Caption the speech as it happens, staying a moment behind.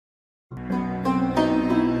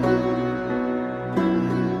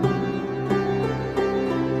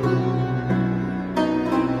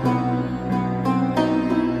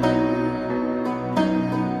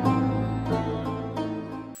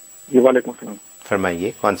جی وعلیکم السلام.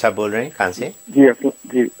 فرمائیے کون صاحب بول رہے ہیں, کہاں سے؟ جی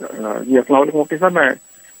السلام علیکم مفتی صاحب, میں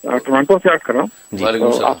ٹورانٹو سے عرض کر رہا ہوں. جی.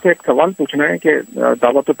 آپ سے ایک سوال پوچھنا ہے کہ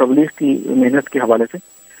دعوت و تبلیغ کی محنت کے حوالے سے.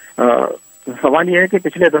 سوال یہ ہے کہ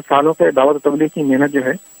پچھلے 10 سالوں سے دعوت و تبلیغ کی محنت جو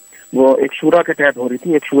ہے وہ ایک شورا کے تحت ہو رہی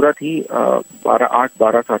تھی. ایک شورا تھی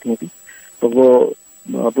 12 ساتھیوں کی, تو وہ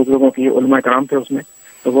بزرگوں کی علماء کرام تھے اس میں.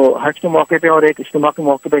 تو وہ حج کے موقع پہ اور ایک اجتماع کے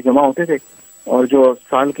موقع پہ جمع ہوتے تھے, اور جو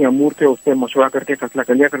سال کے امور تھے اس پہ مشورہ کر کے فیصلہ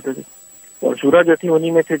کر لیا کرتے تھے. اور شورا جو تھی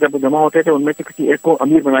انہی میں سے جب جمع ہوتے تھے ان میں سے کسی ایک کو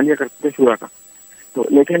امیر بنا لیا کرتے تھے شورا کا. تو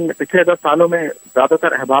لیکن پچھلے 10 سالوں میں زیادہ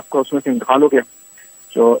تر احباب کا اس میں سے انتقال ہو گیا.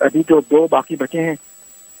 جو ابھی جو 2 باقی بچے ہیں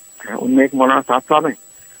ان میں ایک مولانا صاحب صاحب ہیں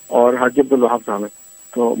اور حاجی عبدالوہاب صاحب ہیں.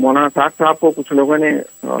 تو مولانا صاحب صاحب کو کچھ لوگوں نے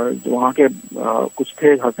جو وہاں کے کچھ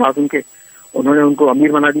تھے حضرات ان کے, انہوں نے ان کو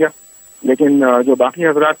امیر بنا دیا. لیکن جو باقی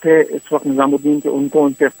حضرات تھے اس وقت نظام الدین کے, ان کو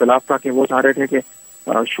ان سے اختلاف تھا کہ وہ چاہ رہے تھے کہ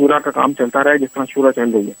شورا کا کام چلتا رہے جس طرح شورا چل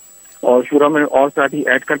رہی ہے, اور شورا میں اور ساتھی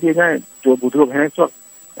ایڈ کر دیے جائیں جو بزرگ ہیں اس وقت,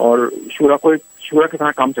 اور شورا کی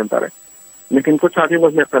طرح کام چلتا رہے. لیکن کچھ ساتھیوں کو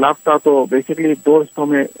اس میں اختلاف تھا, تو بیسکلی 2 حصوں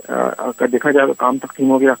میں اگر دیکھا جائے تو کام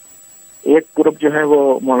تقسیم ہو گیا. ایک گروپ جو ہے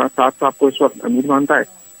وہ مولانا صاحب کو اس وقت امیر مانتا ہے,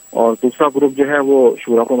 اور دوسرا گروپ جو ہے وہ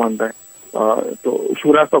شورا کو مانتا ہے. تو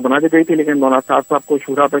شورا تو بنا دی گئی تھی لیکن مولانا صاحب کو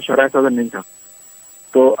شورا پر شرح صدر نہیں تھا.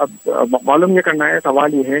 تو اب معلوم یہ کرنا ہے,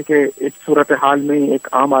 سوال یہ ہے کہ اس صورتحال میں ایک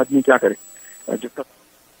عام آدمی کیا کرے. جس کا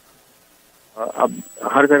اب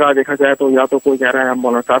ہر جگہ دیکھا جائے تو یا تو کوئی کہہ رہا ہے ہم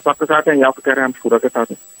مولانا صاحب کے ساتھ ہیں, یا کوئی کہہ رہے ہیں ہم شورا کے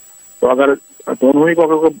ساتھ ہیں. تو اگر دونوں ہی کو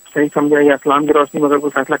اگر کوئی صحیح سمجھے یا اسلام کی روشنی میں اگر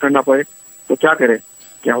کوئی فیصلہ کرنا پڑے تو کیا کرے؟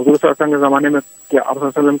 کیا حضور صلی اللہ علیہ وسلم کے زمانے میں, کیا آپ صلی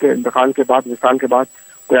اللہ علیہ وسلم کے انتقال کے بعد, وصال کے بعد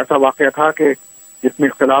کوئی ایسا واقعہ تھا کہ جس میں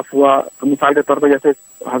اختلاف ہوا؟ مثال کے طور پر جیسے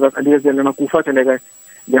حضرت علی رضی اللہ عنہ کوفہ چلے گئے,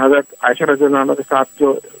 یا حضرت عائشہ رضی اللہ عنہ کے ساتھ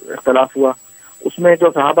جو اختلاف ہوا اس میں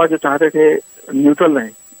جو صحابہ جو چاہتے تھے نیوٹرل رہیں,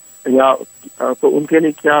 یا تو ان کے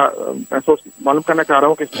لیے کیا میں معلوم کرنا چاہ رہا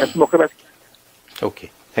ہوں کہ ایسے موقع پہ. Okay,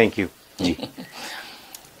 thank you. جی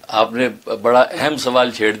آپ نے بڑا اہم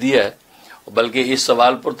سوال چھیڑ دیا ہے, بلکہ اس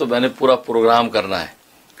سوال پر تو میں نے پورا پروگرام کرنا ہے,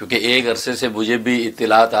 کیونکہ ایک عرصے سے مجھے بھی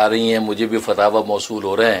اطلاعات آ رہی ہیں, مجھے بھی فتاوی موصول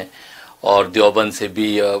ہو رہے ہیں, اور دیوبند سے بھی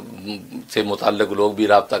سے متعلق لوگ بھی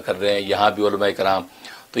رابطہ کر رہے ہیں, یہاں بھی علماء کرام.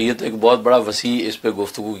 تو یہ تو ایک بہت بڑا وسیع اس پہ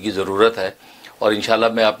گفتگو کی ضرورت ہے, اور انشاءاللہ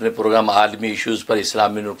میں اپنے پروگرام عالمی ایشوز پر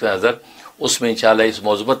اسلامی نقطہ نظر, اس میں انشاءاللہ اس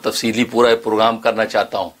موضوع پر تفصیلی پورا پروگرام کرنا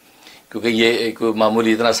چاہتا ہوں, کیونکہ یہ ایک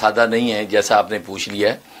معمولی اتنا سادہ نہیں ہے جیسا آپ نے پوچھ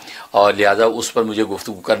لیا ہے, اور لہٰذا اس پر مجھے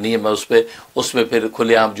گفتگو کرنی ہے. میں اس میں پھر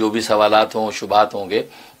کھلے عام جو بھی سوالات ہوں, شبہات ہوں گے,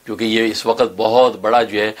 کیونکہ یہ اس وقت بہت بڑا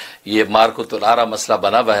جو ہے یہ مارکو تلارا مسئلہ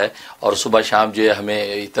بنا ہوا ہے, اور صبح شام جو ہے ہمیں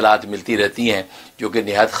اطلاعات ملتی رہتی ہیں, جو کہ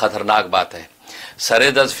نہایت خطرناک بات ہے. سر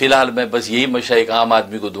دست فی الحال میں بس یہی مشورہ ایک عام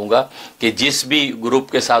آدمی کو دوں گا کہ جس بھی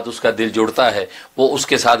گروپ کے ساتھ اس کا دل جڑتا ہے وہ اس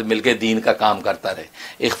کے ساتھ مل کے دین کا کام کرتا رہے.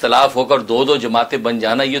 اختلاف ہو کر 2 جماعتیں بن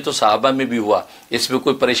جانا یہ تو صحابہ میں بھی ہوا, اس میں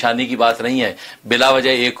کوئی پریشانی کی بات نہیں ہے. بلا وجہ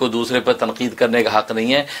ایک کو دوسرے پر تنقید کرنے کا حق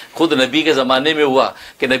نہیں ہے. خود نبی کے زمانے میں ہوا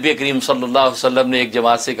کہ نبی کریم صلی اللہ علیہ وسلم نے ایک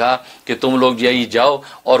جماعت سے کہا کہ تم لوگ جو ہے جاؤ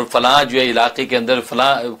اور فلاں جو ہے علاقے کے اندر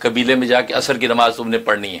فلاں قبیلے میں جا کے عصر کی نماز تم نے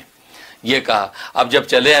پڑھنی ہے, یہ کہا. اب جب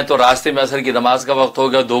چلے ہیں تو راستے میں عصر کی نماز کا وقت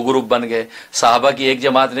ہو گیا, 2 گروپ بن گئے. صحابہ کی ایک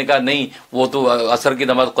جماعت نے کہا نہیں وہ تو عصر کی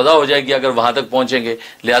نماز قضا ہو جائے گی اگر وہاں تک پہنچیں گے,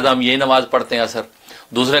 لہذا ہم یہی نماز پڑھتے ہیں عصر.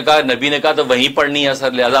 دوسرے نے کہا نبی نے کہا تو وہیں پڑھنی ہے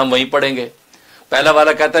عصر, لہذا ہم وہیں پڑھیں گے. پہلا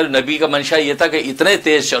والا کہتا ہے نبی کا منشا یہ تھا کہ اتنے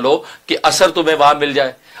تیز چلو کہ عصر تمہیں وہاں مل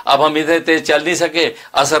جائے. اب ہم اتنے تیز چل نہیں سکے,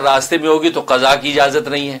 عصر راستے میں ہوگی تو قضا کی اجازت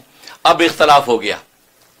نہیں ہے. اب اختلاف ہو گیا,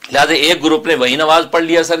 لہذا ایک گروپ نے وہی نماز پڑھ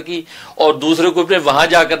لی عصر کی, اور دوسرے گروپ نے وہاں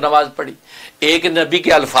جا کر نماز پڑھی. ایک نے نبی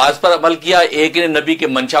کے الفاظ پر عمل کیا, ایک نے نبی کے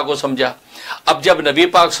منشا کو سمجھا. اب جب نبی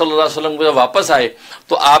پاک صلی اللہ علیہ وسلم کو واپس آئے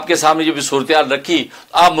تو آپ کے سامنے جب صورتحال رکھی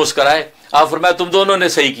آپ مسکرائے, آپ فرمایا تم دونوں نے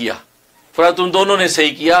صحیح کیا. تم دونوں نے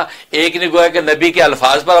صحیح کیا. ایک نے گویا کہ نبی کے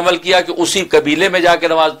الفاظ پر عمل کیا کہ اسی قبیلے میں جا کے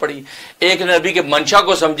نماز پڑھی, ایک نے نبی کے منشا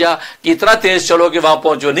کو سمجھا کہ اتنا تیز چلو کہ وہاں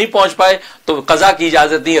پہنچو, نہیں پہنچ پائے تو قضا کی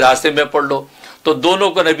اجازت نہیں, راستے میں پڑھ لو. تو دونوں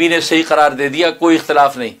کو نبی نے صحیح قرار دے دیا, کوئی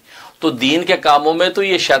اختلاف نہیں. تو دین کے کاموں میں تو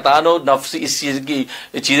یہ شیطان و نفس اس چیز کی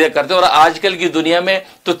چیزیں کرتے ہیں, اور آج کل کی دنیا میں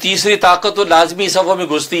تو تیسری طاقت تو لازمی صفوں میں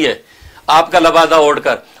گھستی ہے آپ کا لبادہ اوڑھ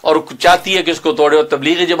کر, اور چاہتی ہے کہ اس کو توڑے. اور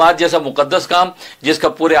تبلیغی جماعت جیسا مقدس کام جس کا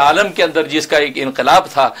پورے عالم کے اندر جس کا ایک انقلاب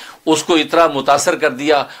تھا, اس کو اتنا متاثر کر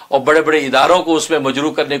دیا اور بڑے بڑے اداروں کو اس میں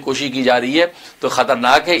مجروح کرنے کی کوشش کی جا رہی ہے تو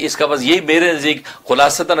خطرناک ہے. اس کا بس یہی میرے نزدیک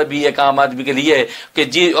خلاصتاً ابھی ایک عام آدمی کے لیے ہے کہ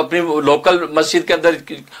جی اپنی لوکل مسجد کے اندر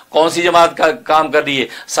کون سی جماعت کا کام کر رہی ہے,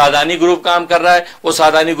 سادانی گروپ کام کر رہا ہے, وہ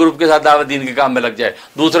سادانی گروپ کے ساتھ دعوت دین کے کام میں لگ جائے,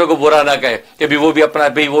 دوسرے کو برا نہ کہے کہ بھی وہ بھی اپنا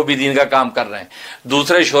بھی وہ بھی دین کا کام کر رہے ہیں.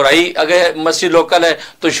 دوسرے شورائی اگر مسجد لوکل ہے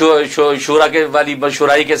تو شورا کے والی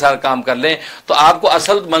شورائی کے ساتھ کام کر لیں. تو آپ کو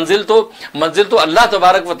اصل منزل تو اللہ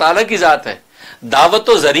تبارک و تعالیٰ کی ذات ہے. دعوت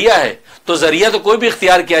تو ذریعہ ہے, تو ذریعہ تو کوئی بھی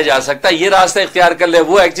اختیار کیا جا سکتا ہے. یہ راستہ اختیار کر لے,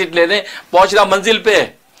 وہ ایگزٹ لے لیں, پہنچنا منزل پہ ہے.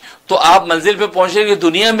 تو آپ منزل پہ پہنچنے کی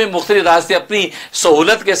دنیا میں مختلف راستے اپنی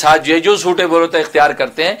سہولت کے ساتھ جو سوٹیبل ہوتا ہے اختیار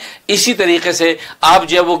کرتے ہیں. اسی طریقے سے آپ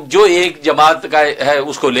جو ایک جماعت کا ہے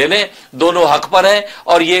اس کو لے لیں, دونوں حق پر ہیں.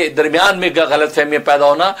 اور یہ درمیان میں غلط فہمیاں پیدا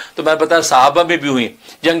ہونا تو میں بتا صحابہ میں بھی ہوئی,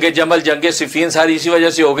 جنگ جمل جنگ صفین ساری اسی وجہ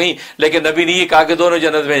سے ہو گئی, لیکن نبی نے یہ کہا کہ دونوں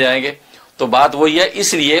جنت میں جائیں گے. تو بات وہی ہے,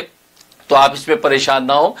 اس لیے تو آپ اس پہ پریشان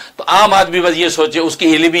نہ ہو. تو عام آدمی بس یہ سوچے, اس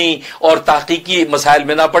کی علمی اور تحقیقی مسائل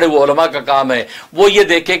میں نہ پڑے, وہ علماء کا کام ہے. وہ یہ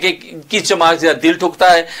دیکھے کہ کس جماعت سے دل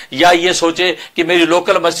ٹھکتا ہے, یا یہ سوچے کہ میری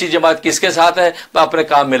لوکل مسجد جماعت کس کے ساتھ ہے, میں اپنے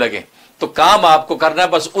کام میں لگے. تو کام آپ کو کرنا ہے,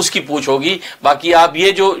 بس اس کی پوچھ ہوگی. باقی آپ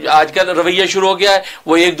یہ جو آج کل رویہ شروع ہو گیا ہے,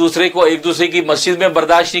 وہ ایک دوسرے کی مسجد میں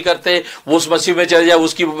برداشت نہیں کرتے, وہ اس مسجد میں چلے جائے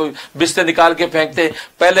اس کی بستر نکال کے پھینکتے.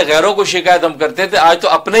 پہلے غیروں کو شکایت ہم کرتے تھے, آج تو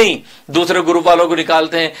اپنے ہی دوسرے گروپ والوں کو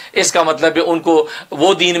نکالتے ہیں. اس کا مطلب ہے ان کو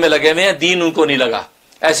وہ دین میں لگے ہوئے ہیں, دین ان کو نہیں لگا.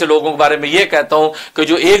 ایسے لوگوں کے بارے میں یہ کہتا ہوں کہ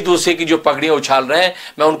جو ایک دوسرے کی جو پگڑیاں اچھال رہے ہیں,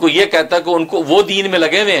 میں ان کو یہ کہتا کہ ان کو وہ دین میں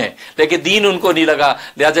لگے ہوئے ہیں لیکن دین ان کو نہیں لگا.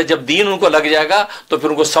 لہٰذا جب دین ان کو لگ جائے گا تو پھر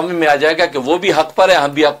ان کو سمجھ میں آ جائے گا کہ وہ بھی حق پر ہے,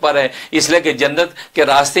 ہم بھی حق پر ہیں. اس لیے کہ جنت کے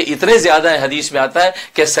راستے اتنے زیادہ ہیں, حدیث میں آتا ہے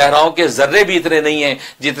کہ صحراؤں کے ذرے بھی اتنے نہیں ہیں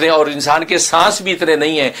جتنے, اور انسان کے سانس بھی اتنے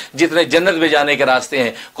نہیں ہیں جتنے جنت میں جانے کے راستے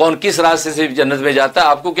ہیں. کون کس راستے سے جنت میں جاتا ہے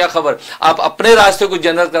آپ کو کیا خبر. آپ اپنے راستے کو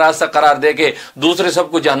جنت کا راستہ قرار دے کے دوسرے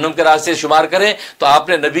سب کو جہنم کے راستے شمار کریں تو آپ نے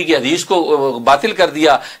نبی کی حدیث کو باطل کر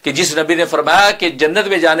دیا کہ جس نبی نے فرمایا کہ جنت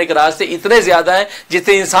میں جانے کے راستے اتنے زیادہ ہیں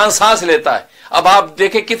جتنے انسان سانس لیتا ہے. اب آپ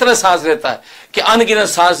دیکھیں کتنا سانس لیتا ہے, کہ ان گنت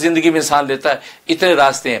سانس زندگی میں انسان لیتا ہے, اتنے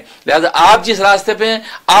راستے ہیں. لہذا آپ جس راستے پہ ہیں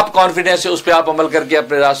آپ کانفیڈنس سے اس پہ آپ عمل کر کے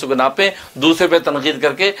اپنے راستوں کو ناپیں, دوسرے پہ تنقید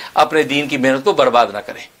کر کے اپنے دین کی محنت کو برباد نہ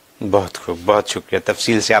کریں. بہت خوب, بہت شکریہ,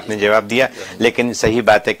 تفصیل سے آپ نے جواب دیا. لیکن صحیح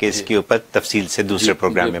بات ہے کہ اس کے اوپر تفصیل سے دوسرے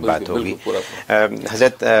پروگرام میں بات ہوگی.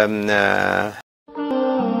 حضرت